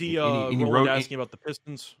 Anything? See, Roland asking about the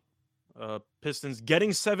Pistons. Pistons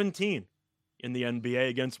getting 17 in the NBA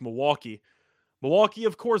against Milwaukee. Milwaukee,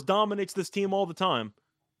 of course, dominates this team all the time,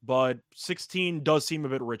 but 16 does seem a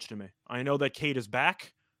bit rich to me. I know that Cade is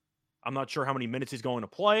back. I'm not sure how many minutes he's going to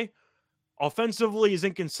play. Offensively, he's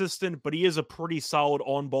inconsistent, but he is a pretty solid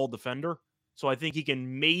on-ball defender. So I think he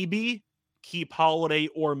can maybe keep Holiday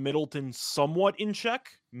or Middleton somewhat in check.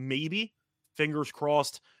 Maybe. Fingers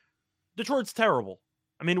crossed. Detroit's terrible.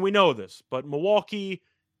 I mean, we know this, but Milwaukee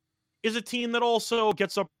is a team that also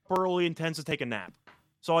gets up early and tends to take a nap.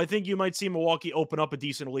 So I think you might see Milwaukee open up a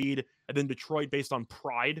decent lead, and then Detroit, based on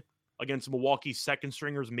pride against Milwaukee's second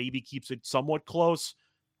stringers, maybe keeps it somewhat close.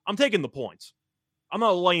 I'm taking the points. I'm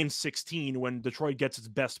not laying 16 when Detroit gets its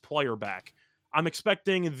best player back. I'm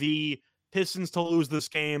expecting the Pistons to lose this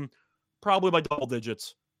game probably by double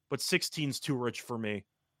digits, but 16's too rich for me.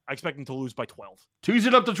 I expect them to lose by 12. Tease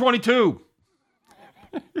it up to 22.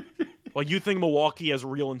 Well, you think Milwaukee has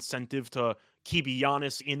real incentive to keep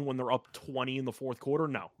Giannis in when they're up 20 in the fourth quarter?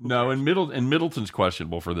 No. No, and Middleton's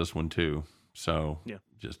questionable for this one too. So yeah,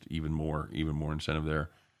 just even more incentive there.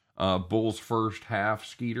 Bulls first half,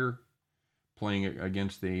 Skeeter playing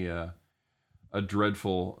against a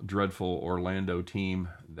dreadful Orlando team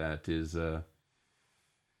that is going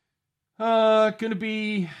to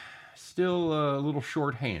be still a little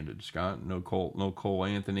short-handed. Scott, no Cole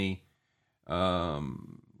Anthony.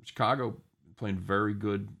 Chicago playing very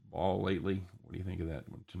good ball lately. What do you think of that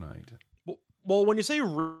one tonight? Well, when you say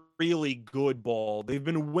really good ball, they've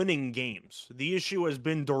been winning games. The issue has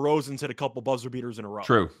been DeRozan's hit a couple buzzer beaters in a row.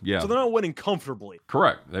 True, yeah. So they're not winning comfortably.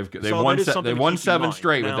 Correct. They've won 7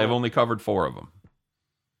 straight, but they've only covered 4 of them.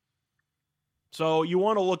 So you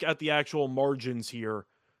want to look at the actual margins here.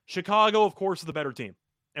 Chicago, of course, is the better team.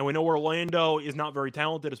 And we know Orlando is not very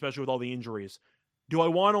talented, especially with all the injuries. Do I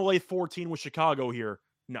want to lay 14 with Chicago here?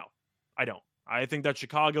 No, I don't. I think that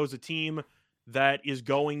Chicago is a team that is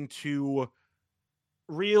going to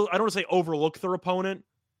I don't want to say overlook their opponent,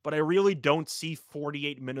 but I really don't see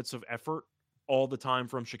 48 minutes of effort all the time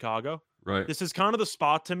from Chicago. Right. This is kind of the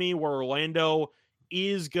spot to me where Orlando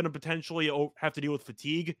is going to potentially have to deal with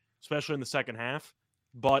fatigue, especially in the second half.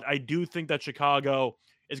 But I do think that Chicago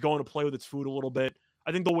is going to play with its food a little bit.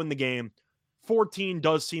 I think they'll win the game. 14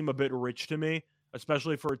 does seem a bit rich to me,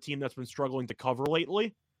 especially for a team that's been struggling to cover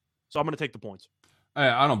lately. So I'm going to take the points.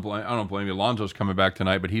 I don't blame you. Lonzo's coming back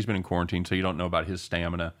tonight, but he's been in quarantine, so you don't know about his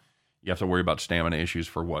stamina. You have to worry about stamina issues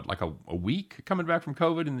for what, like a week coming back from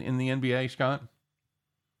COVID in the NBA, Scott?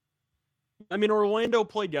 I mean, Orlando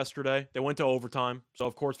played yesterday. They went to overtime, so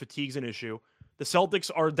of course fatigue's an issue. The Celtics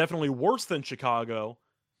are definitely worse than Chicago,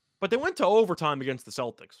 but they went to overtime against the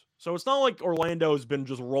Celtics. So it's not like Orlando's been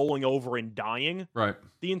just rolling over and dying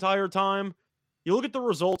the entire time. You look at the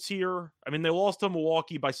results here. I mean, they lost to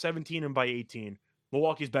Milwaukee by 17 and by 18.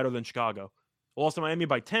 Milwaukee's better than Chicago. Lost to Miami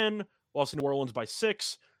by 10. Lost to New Orleans by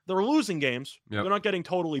 6. They're losing games. Yep. They're not getting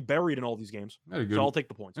totally buried in all these games. So I'll take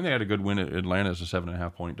the points. And they had a good win at Atlanta as a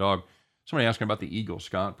 7.5-point dog. Somebody asking about the Eagles,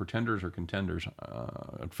 Scott. Pretenders or contenders?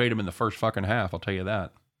 I'd fade them in the first fucking half, I'll tell you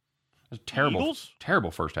that. It's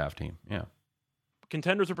terrible first half team. Yeah.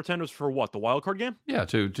 Contenders or pretenders for what? The wild card game? Yeah,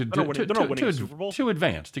 they're not winning the Super Bowl. To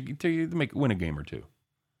advance, to win a game or two.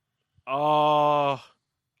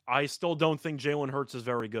 I still don't think Jalen Hurts is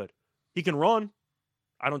very good. He can run.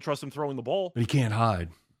 I don't trust him throwing the ball. But he can't hide.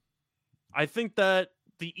 I think that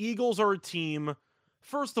the Eagles are a team.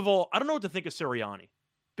 First of all, I don't know what to think of Sirianni,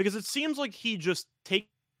 because it seems like he just takes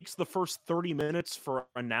the first 30 minutes for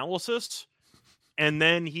analysis, and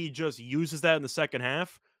then he just uses that in the second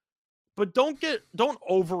half. But don't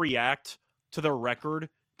overreact to their record,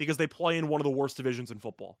 because they play in one of the worst divisions in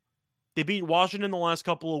football. They beat Washington the last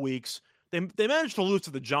couple of weeks. They managed to lose to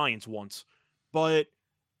the Giants once, but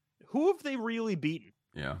who have they really beaten?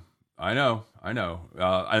 Yeah, I know.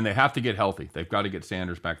 And they have to get healthy. They've got to get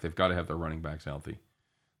Sanders back. They've got to have their running backs healthy.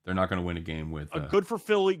 They're not going to win a game with... Good for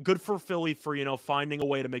Philly for, finding a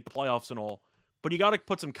way to make the playoffs and all. But you got to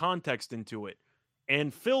put some context into it.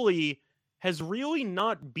 And Philly has really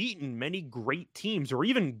not beaten many great teams or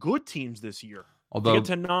even good teams this year. Although, to get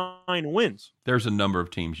to 9 wins. There's a number of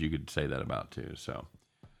teams you could say that about, too. So,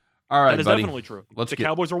 all right, that is buddy. Definitely true. The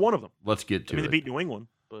Cowboys are one of them. Let's get to it. They beat New England,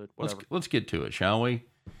 but whatever. Let's get to it, shall we?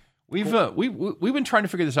 We've been trying to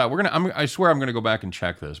figure this out. I swear I'm gonna go back and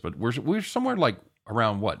check this, but we're somewhere like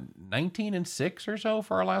around what 19-6 or so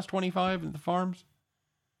for our last 25 in the farms.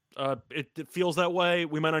 It feels that way.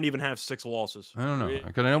 We might not even have 6 losses. I don't know,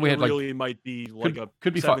 because I know we had really might be like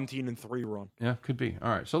could be 17-3 run. Yeah, could be. All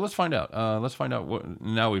right, so let's find out. Let's find out what.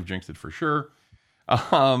 Now we've jinxed it for sure.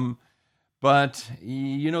 But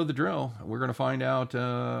you know the drill. We're gonna find out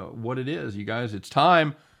what it is, you guys. It's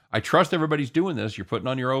time. I trust everybody's doing this. You're putting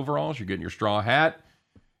on your overalls. You're getting your straw hat.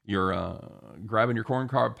 You're grabbing your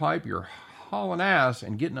corncob pipe. You're hauling ass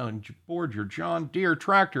and getting on board your John Deere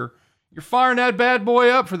tractor. You're firing that bad boy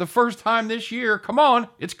up for the first time this year. Come on,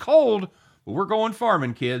 it's cold, but we're going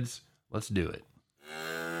farming, kids. Let's do it.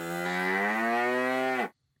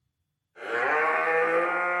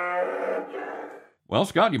 Well,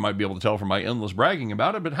 Scott, you might be able to tell from my endless bragging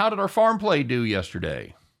about it, but how did our farm play do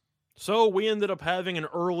yesterday? So we ended up having an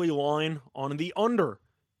early line on the under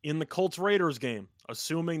in the Colts-Raiders game,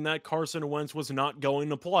 assuming that Carson Wentz was not going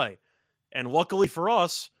to play. And luckily for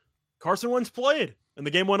us, Carson Wentz played, and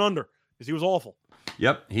the game went under, because he was awful.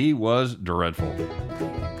 Yep, he was dreadful.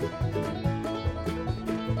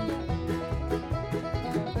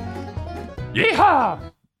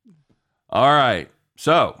 Yeehaw! All right.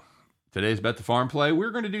 So today's Bet the Farm play,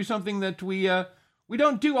 we're going to do something that we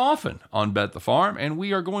don't do often on Bet the Farm, and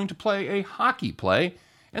we are going to play a hockey play.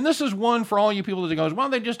 And this is one for all you people that goes, well,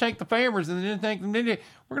 they just take the favorites and they didn't take them. We're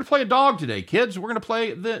going to play a dog today, kids. We're going to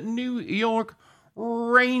play the New York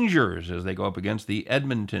Rangers as they go up against the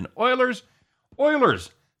Edmonton Oilers.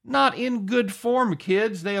 Oilers, not in good form,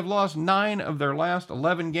 kids. They have lost 9 of their last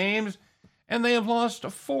 11 games, and they have lost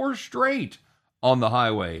 4 straight on the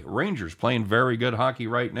highway. Rangers playing very good hockey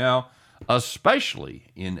right now, especially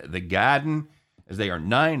in the Garden, as they are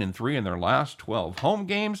 9-3 in their last 12 home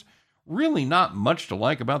games. Really not much to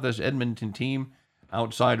like about this Edmonton team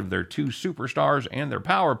outside of their 2 superstars and their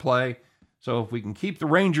power play. So if we can keep the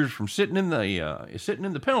Rangers from sitting in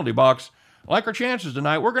the penalty box, I like our chances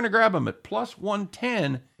tonight. We're going to grab them at plus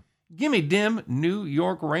 110. Gimme dim New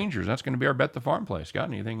York Rangers. That's going to be our Bet the Farm play. Scott,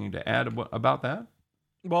 anything to add about that?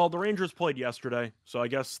 Well, the Rangers played yesterday, so I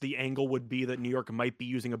guess the angle would be that New York might be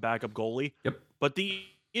using a backup goalie. Yep. But the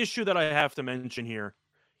issue that I have to mention here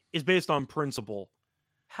is based on principle.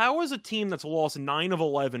 How is a team that's lost 9 of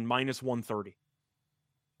 11 minus 130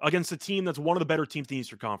 against a team that's one of the better teams in the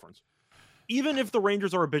Eastern Conference? Even if the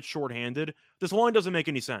Rangers are a bit shorthanded, this line doesn't make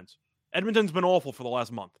any sense. Edmonton's been awful for the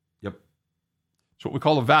last month. Yep. It's what we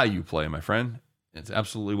call a value play, my friend. It's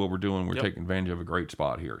absolutely what we're doing. We're taking advantage of a great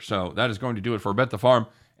spot here. So that is going to do it for Bet the Farm,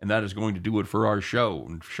 and that is going to do it for our show.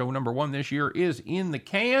 And show number 1 this year is in the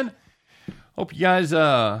can. Hope you guys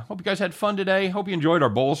had fun today. Hope you enjoyed our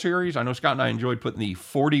bowl series. I know Scott and I enjoyed putting the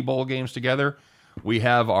 40 bowl games together. We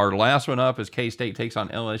have our last one up as K-State takes on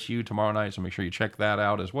LSU tomorrow night, so make sure you check that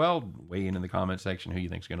out as well. Weigh in the comment section who you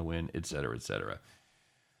think is going to win, et cetera, et cetera.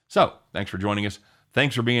 So thanks for joining us.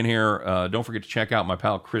 Thanks for being here. Don't forget to check out my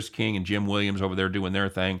pal Chris King and Jim Williams over there doing their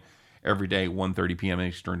thing every day, 1:30 p.m.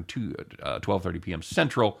 Eastern to 12:30 p.m.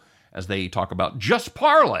 Central, as they talk about just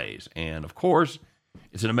parlays. And, of course,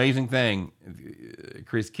 it's an amazing thing.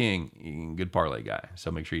 Chris King, good parlay guy. So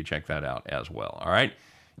make sure you check that out as well. All right.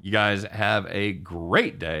 You guys have a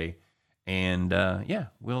great day. And,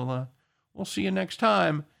 we'll see you next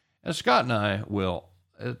time, as Scott and I will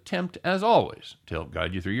attempt, as always, to help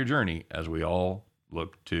guide you through your journey as we all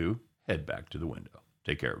look to head back to the window.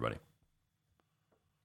 Take care, everybody.